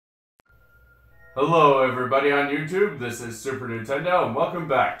Hello everybody on YouTube, this is Super Nintendo and welcome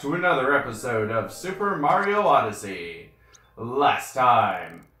back to another episode of Super Mario Odyssey. Last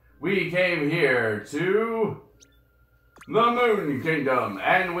time, we came here to the Moon Kingdom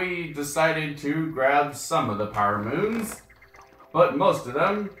and we decided to grab some of the Power Moons, but most of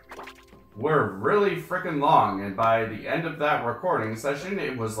them were really freaking long, and by the end of that recording session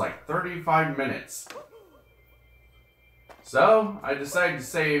it was like 35 minutes. So, I decided to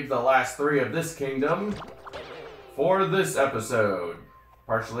save the last three of this kingdom for this episode.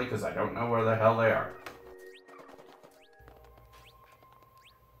 Partially because I don't know where the hell they are.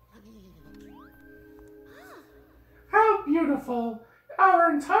 How beautiful!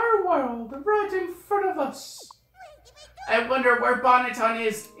 Our entire world right in front of us. I wonder where Bonneton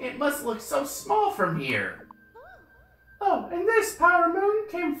is. It must look so small from here. Oh, and this Power Moon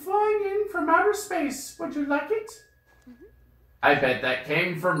came flying in from outer space. Would you like it? I bet that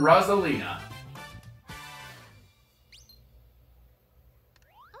came from Rosalina.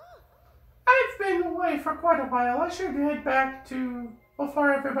 I've been away for quite a while. I should head back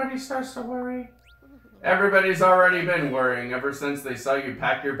before everybody starts to worry. Everybody's already been worrying ever since they saw you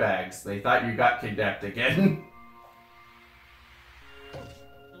pack your bags. They thought you got kidnapped again.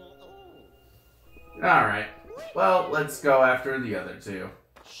 Alright. Well, let's go after the other two.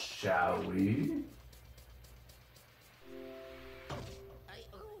 Shall we?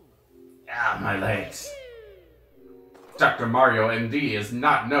 Ah, my legs. Dr. Mario MD is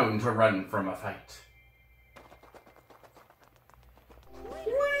not known to run from a fight. Whee!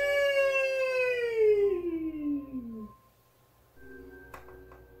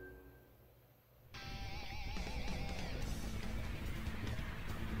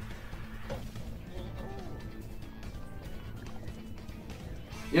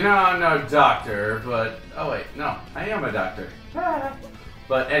 You know, I'm no doctor, but... Oh wait, no, I am a doctor.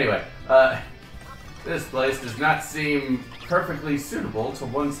 But anyway, this place does not seem perfectly suitable to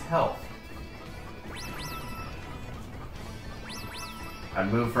one's health. I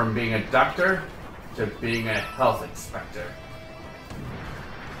moved from being a doctor to being a health inspector.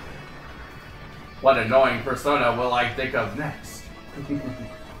 What annoying persona will I think of next?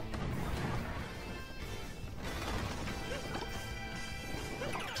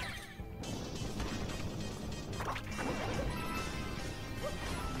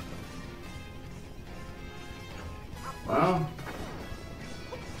 Well,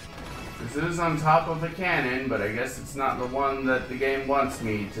 this is on top of a cannon, but I guess it's not the one that the game wants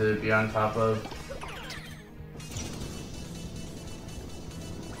me to be on top of.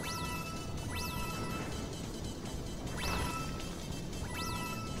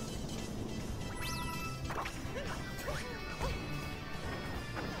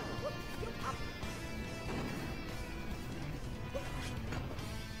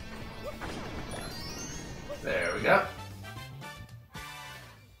 There we go.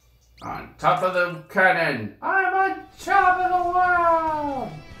 On top of the cannon. I'm on top of the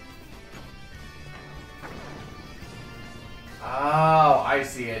world! Oh, I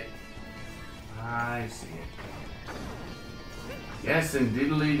see it. I see it. Yes, and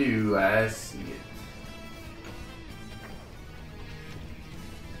diddly-doo, I see it.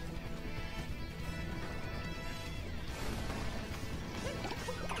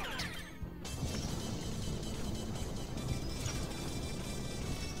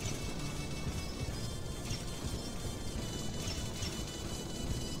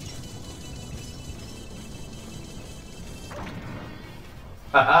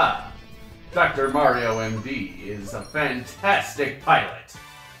 Haha! Dr. Mario MD is a fantastic pilot.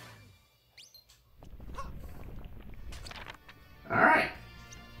 Alright.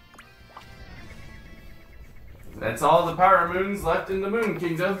 That's all the Power Moons left in the Moon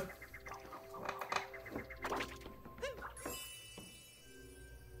Kingdom.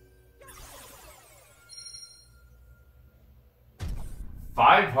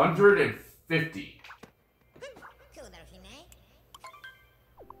 $550.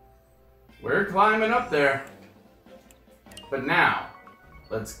 We're climbing up there. But now,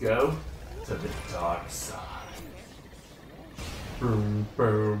 let's go to the dark side. Boom,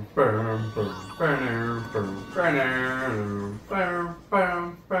 boom, boom, boom, boom, boom, boom, boom, boom,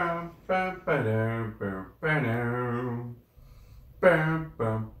 boom, boom, boom, boom, boom, boom,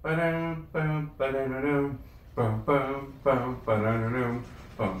 boom, ba-dum, boom, ba-dum, boom, boom, boom, ba-dum,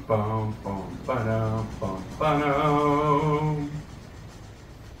 boom, boom, boom, ba-dum, boom, ba-dum.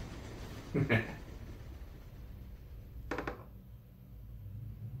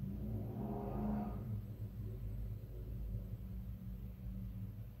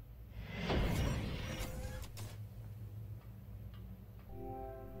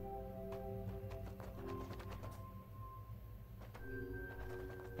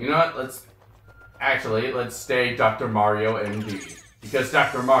 You know what? Let's stay Dr. Mario MD. Because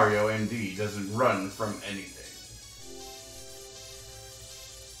Dr. Mario MD doesn't run from anything.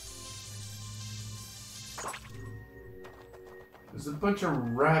 There's a bunch of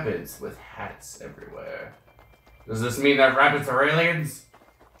rabbits with hats everywhere. Does this mean that rabbits are aliens?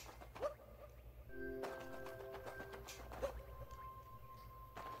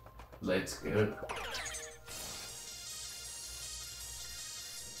 Let's go.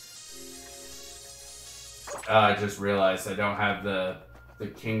 I just realized I don't have the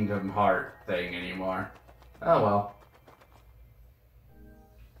Kingdom Heart thing anymore. Oh well.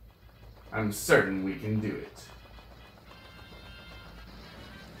 I'm certain we can do it.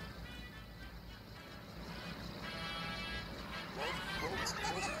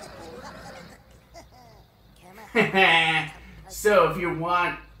 So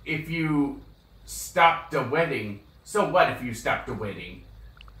if you stopped a wedding, so what if you stopped a wedding?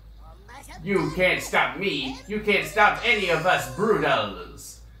 You can't stop me. You can't stop any of us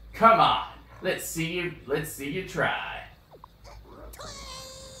Broodals. Come on, let's see you try.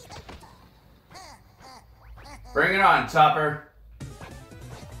 Bring it on, Topper.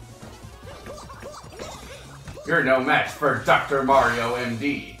 You're no match for Dr. Mario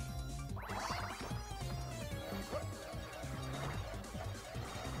MD.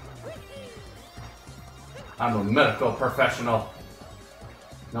 I'm a medical professional.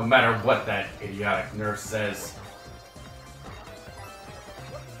 No matter what that idiotic nurse says.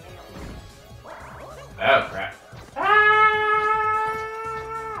 Oh, crap.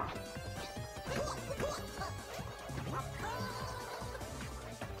 Ah!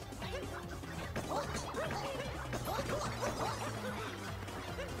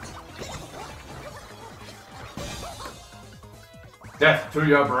 Death to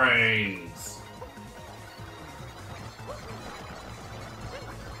your brains.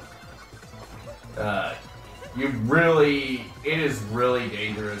 It is really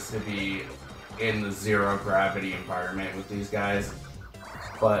dangerous to be in the zero gravity environment with these guys.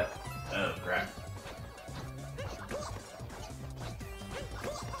 But, oh crap.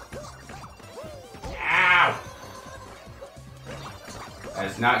 Ow!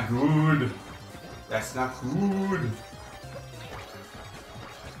 That's not good. That's not good.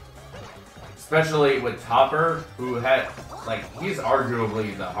 Especially with Topper, who had, like, he's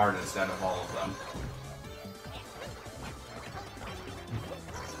arguably the hardest out of all of them.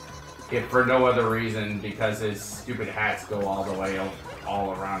 If for no other reason, because his stupid hats go all the way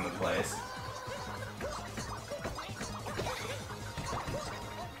all around the place.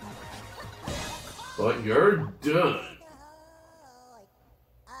 But you're done.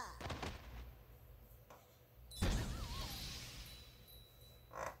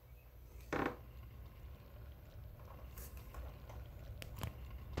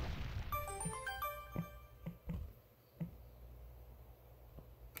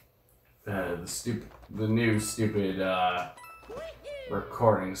 The new stupid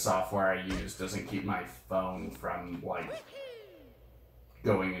recording software I use doesn't keep my phone from, like,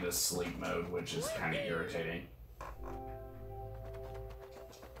 going into sleep mode, which is kind of irritating.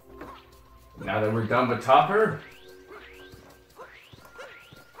 Now that we're done with Topper,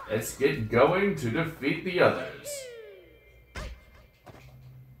 let's get going to defeat the others.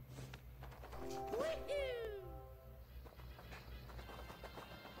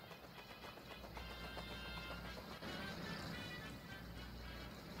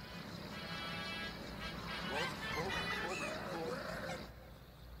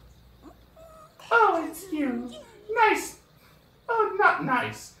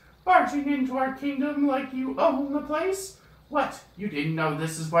 Nice. Barging into our kingdom like you own the place? What, you didn't know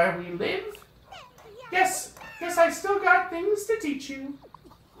this is where we live? Guess I still got things to teach you.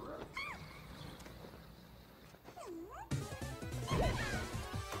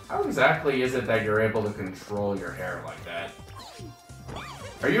 How exactly is it that you're able to control your hair like that?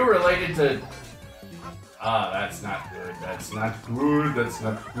 Are you related to... Ah, that's not good. That's not good. That's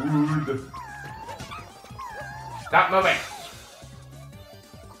not good. Stop moving!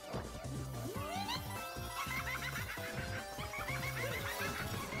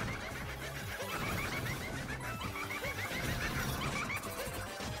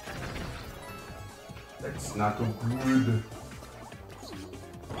 That's not good.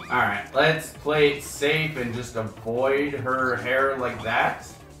 Alright, let's play it safe and just avoid her hair like that.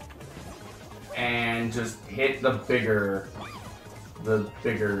 And just hit the bigger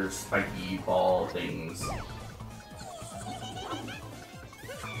spiky ball things.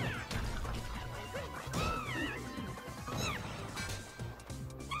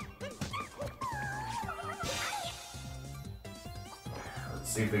 Let's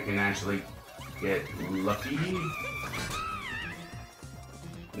see if we can actually get lucky.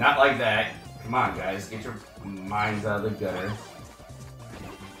 Not like that. Come on, guys. Get your minds out of the gutter.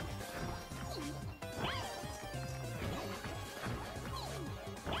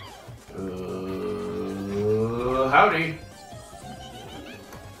 Howdy.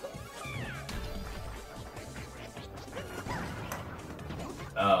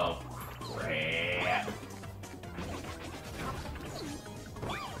 Oh, crap.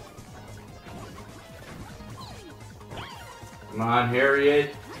 Come on,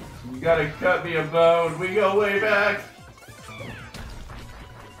 Harriet. You gotta cut me a bone. We go way back.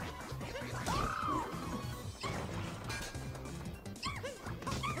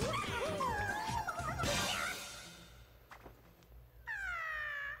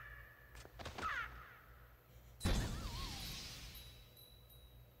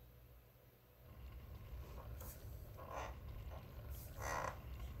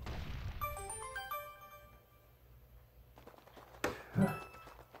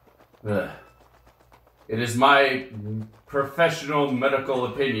 It is my professional medical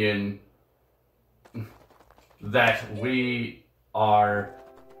opinion that we are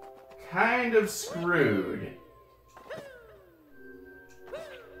kind of screwed.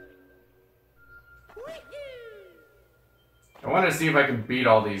 I want to see if I can beat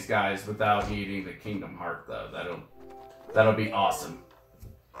all these guys without needing the Kingdom Heart, though. That'll be awesome.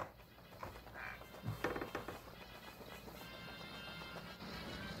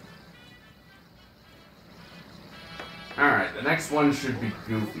 Alright, the next one should be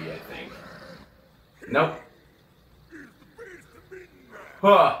Goofy, I think. Nope.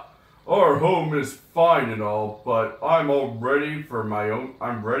 Ha! Our home is fine and all, but I'm ready for my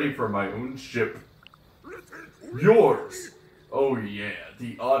own ship. Yours! Oh yeah,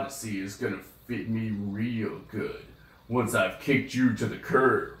 the Odyssey is gonna fit me real good once I've kicked you to the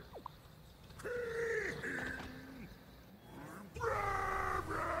curb.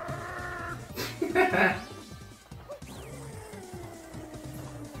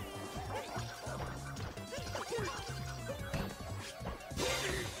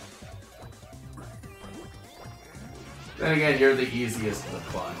 Then again, you're the easiest of the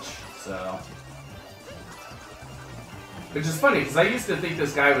bunch, so... Which is funny, because I used to think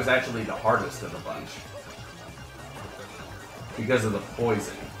this guy was actually the hardest of the bunch. Because of the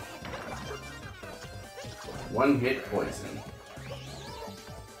poison. One hit poison.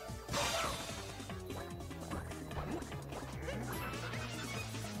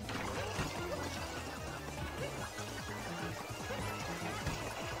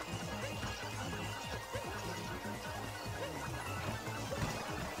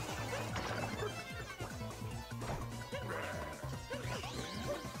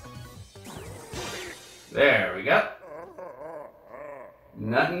 There we go.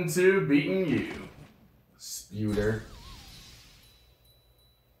 Nothing to beating you, Sputer.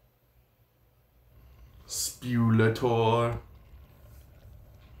 Spulator.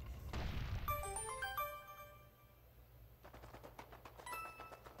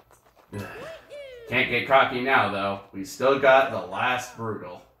 Can't get cocky now, though. We still got the last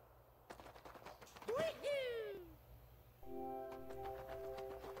Broodal.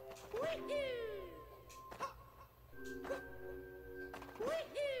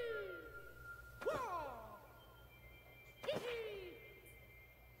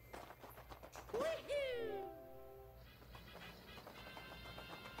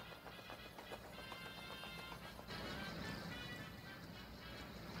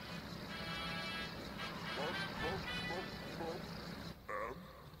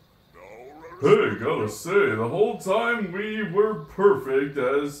 Hey, gotta say, the whole time we were perfect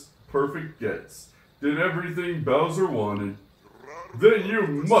as perfect gets. Did everything Bowser wanted. Then you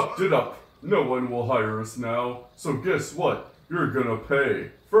mucked it up. No one will hire us now. So guess what? You're gonna pay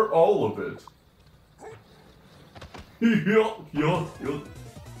for all of it.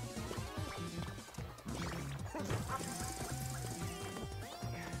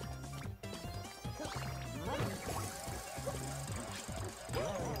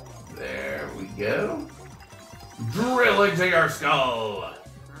 There we go. Drill into your skull.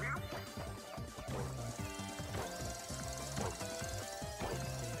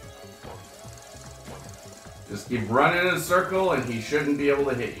 Just keep running in a circle and he shouldn't be able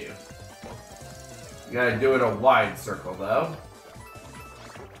to hit you. You gotta do it a wide circle though.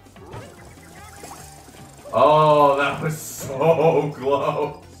 Oh, that was so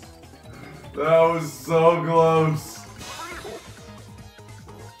close. That was so close.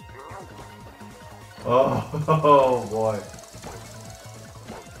 Oh boy.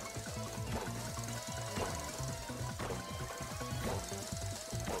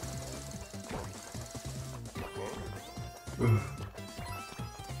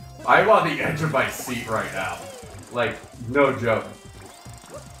 I'm on the edge of my seat right now. Like, no joke.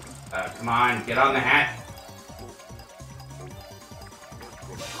 Come on, get on the hat.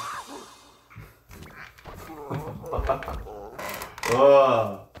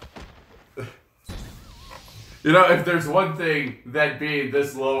 You know, if there's one thing that being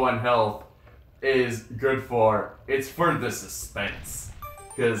this low on health is good for, it's for the suspense.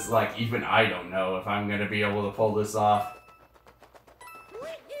 Because, like, even I don't know if I'm going to be able to pull this off.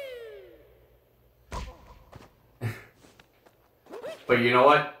 But you know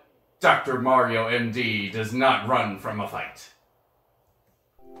what? Dr. Mario MD does not run from a fight.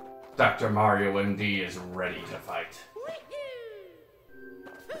 Dr. Mario MD is ready to fight.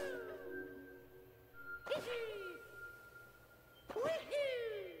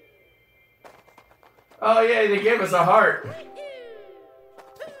 Oh yeah, they gave us a heart.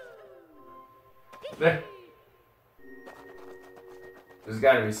 There. There's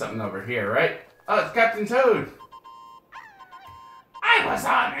gotta be something over here, right? Oh, it's Captain Toad. I was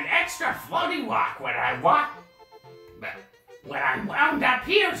on an extra floaty walk when I wound up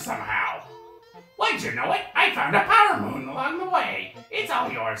here somehow. Why'd you know it? I found a power moon along the way. It's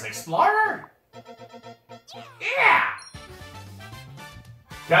all yours, explorer. Yeah.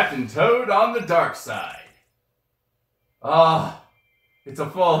 Captain Toad on the dark side. Ah, it's a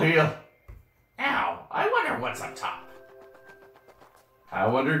full heal. Now, I wonder what's up top. I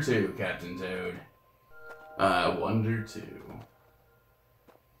wonder too, Captain Toad. I wonder too.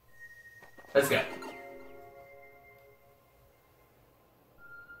 Let's go.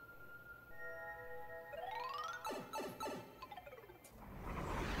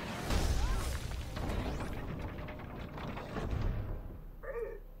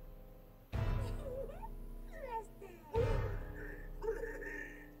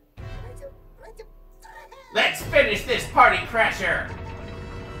 Let's finish this party crasher.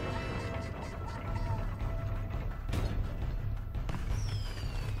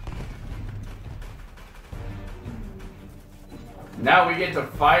 Now we get to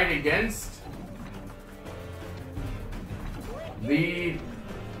fight against the...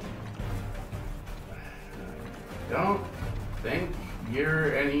 Don't think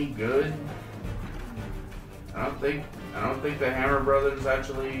you're any good. I don't think the Hammer Brothers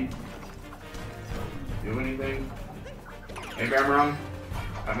actually do anything. Maybe I'm wrong.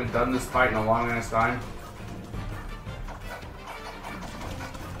 I haven't done this fight in a long ass time.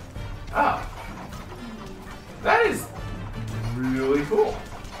 Oh. That is really cool.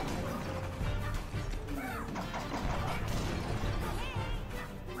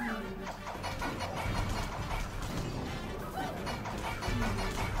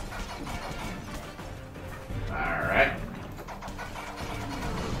 Alright.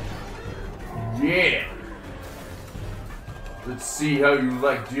 Yeah. Let's see how you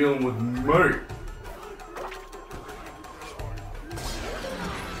like dealing with me.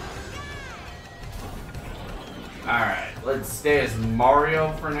 Alright, let's stay as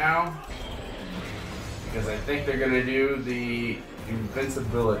Mario for now. Because I think they're gonna do the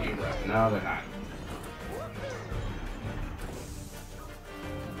invincibility rep. No, they're not.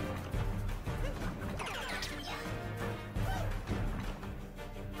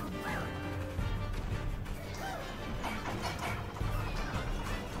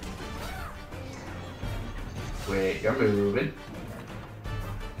 Wait, you're moving.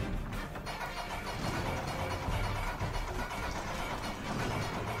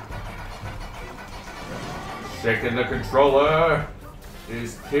 Shaking the controller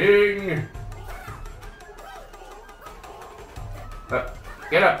is king.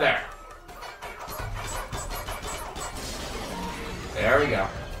 Get up there. There we go.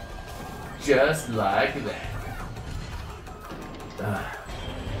 Just like that.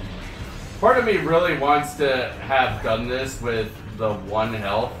 Part of me really wants to have done this with the 1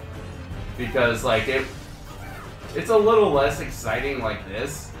 health because like it's a little less exciting like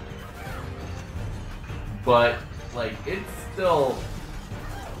this, but like it's still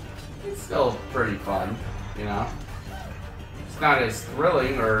pretty fun, you know. It's not as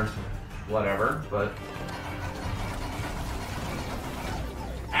thrilling or whatever, but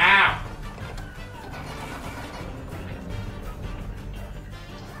ow.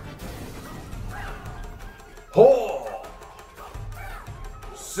 Ho!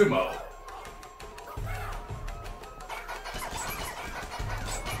 Sumo.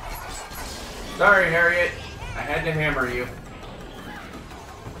 Sorry, Harriet. I had to hammer you.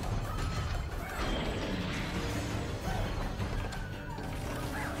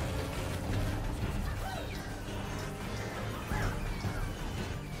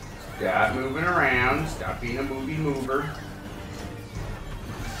 Stop moving around. Stop being a movie mover.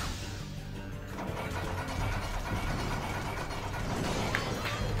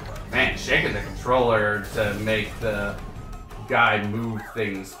 Man, shaking the controller to make the guy move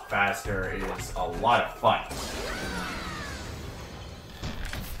things faster is a lot of fun.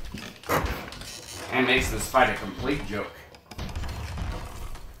 And makes this fight a complete joke.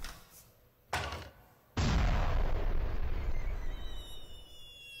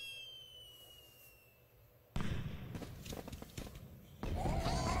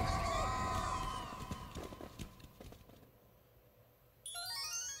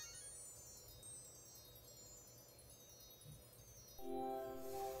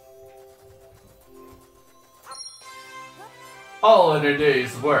 All in a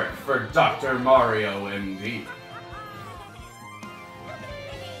day's work for Dr. Mario MD.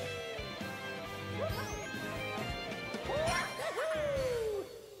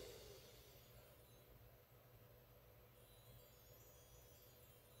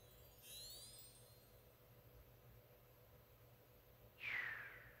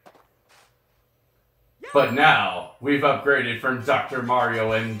 But now, we've upgraded from Dr.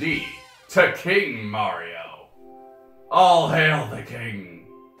 Mario MD to King Mario. All hail the king.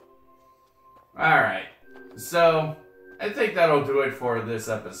 Alright, so I think that'll do it for this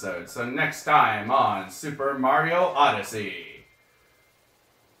episode. So next time on Super Mario Odyssey.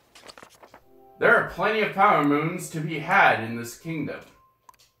 There are plenty of power moons to be had in this kingdom.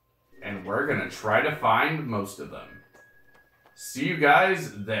 And we're gonna try to find most of them. See you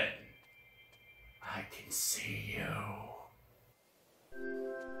guys then. I can see you.